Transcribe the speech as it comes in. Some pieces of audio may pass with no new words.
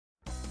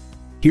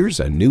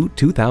Here's a new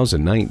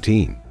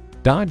 2019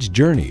 Dodge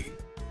Journey.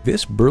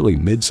 This burly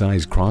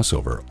midsize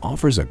crossover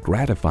offers a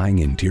gratifying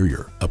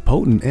interior, a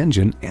potent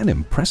engine, and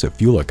impressive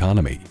fuel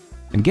economy.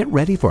 And get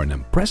ready for an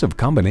impressive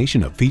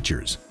combination of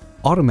features: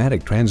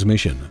 automatic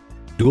transmission,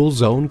 dual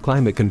zone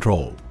climate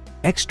control,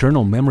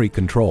 external memory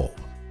control,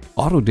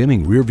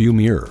 auto-dimming rearview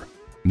mirror,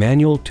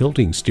 manual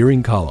tilting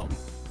steering column,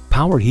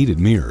 power heated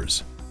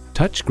mirrors,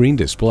 touchscreen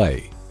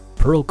display,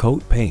 pearl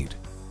coat paint,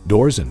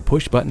 doors and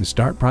push-button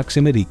start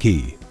proximity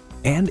key,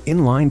 and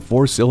inline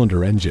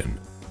 4-cylinder engine.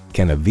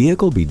 Can a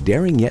vehicle be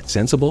daring yet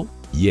sensible?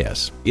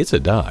 Yes, it's a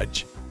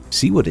Dodge.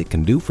 See what it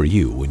can do for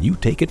you when you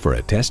take it for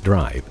a test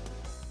drive.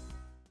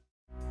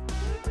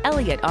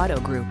 Elliott Auto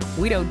Group.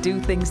 We don't do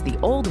things the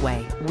old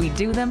way, we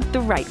do them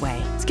the right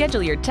way.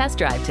 Schedule your test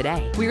drive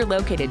today. We're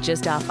located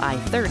just off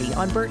I-30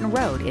 on Burton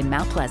Road in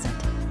Mount Pleasant.